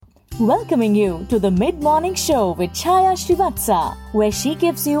welcoming you to the mid-morning show with Chaya Srivatsa, where she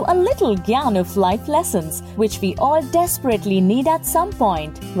gives you a little gyan of life lessons which we all desperately need at some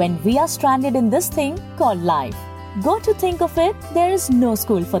point when we are stranded in this thing called life. Go to think of it, there is no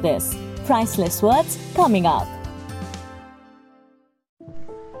school for this. Priceless words coming up.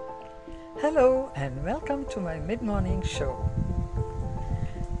 Hello and welcome to my mid-morning show.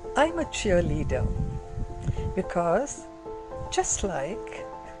 I'm a cheerleader because just like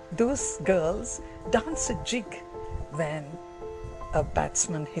those girls dance a jig when a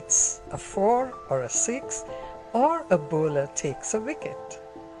batsman hits a 4 or a 6 or a bowler takes a wicket.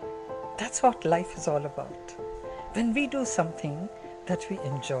 That's what life is all about. When we do something that we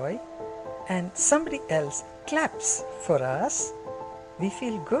enjoy and somebody else claps for us, we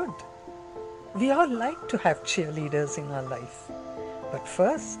feel good. We all like to have cheerleaders in our life. But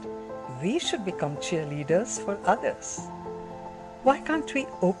first, we should become cheerleaders for others. Why can't we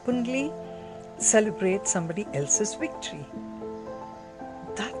openly celebrate somebody else's victory?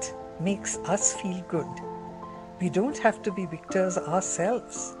 That makes us feel good. We don't have to be victors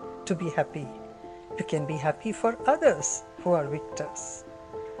ourselves to be happy. We can be happy for others who are victors.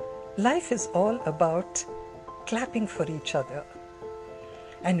 Life is all about clapping for each other.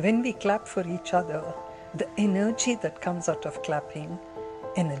 And when we clap for each other, the energy that comes out of clapping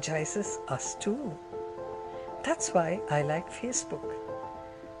energizes us too. That's why I like Facebook.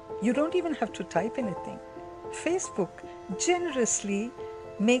 You don't even have to type anything. Facebook generously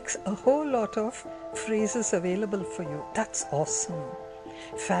makes a whole lot of phrases available for you. That's awesome.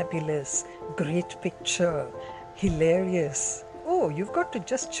 Fabulous, great picture, hilarious. Oh, you've got to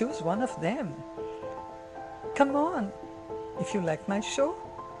just choose one of them. Come on. If you like my show,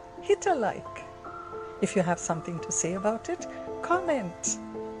 hit a like. If you have something to say about it, comment.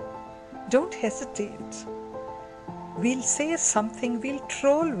 Don't hesitate. We'll say something, we'll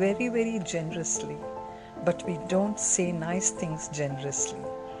troll very, very generously, but we don't say nice things generously.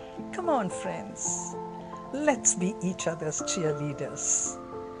 Come on, friends. Let's be each other's cheerleaders.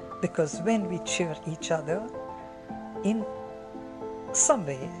 Because when we cheer each other, in some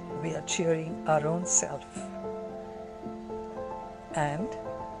way, we are cheering our own self. And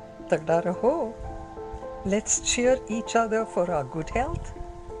Tagda Raho, let's cheer each other for our good health,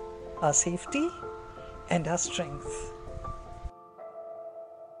 our safety, and our strength.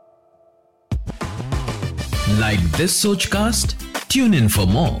 Like this Sochcast? Tune in for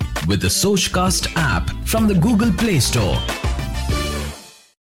more with the Sochcast app from the Google Play Store.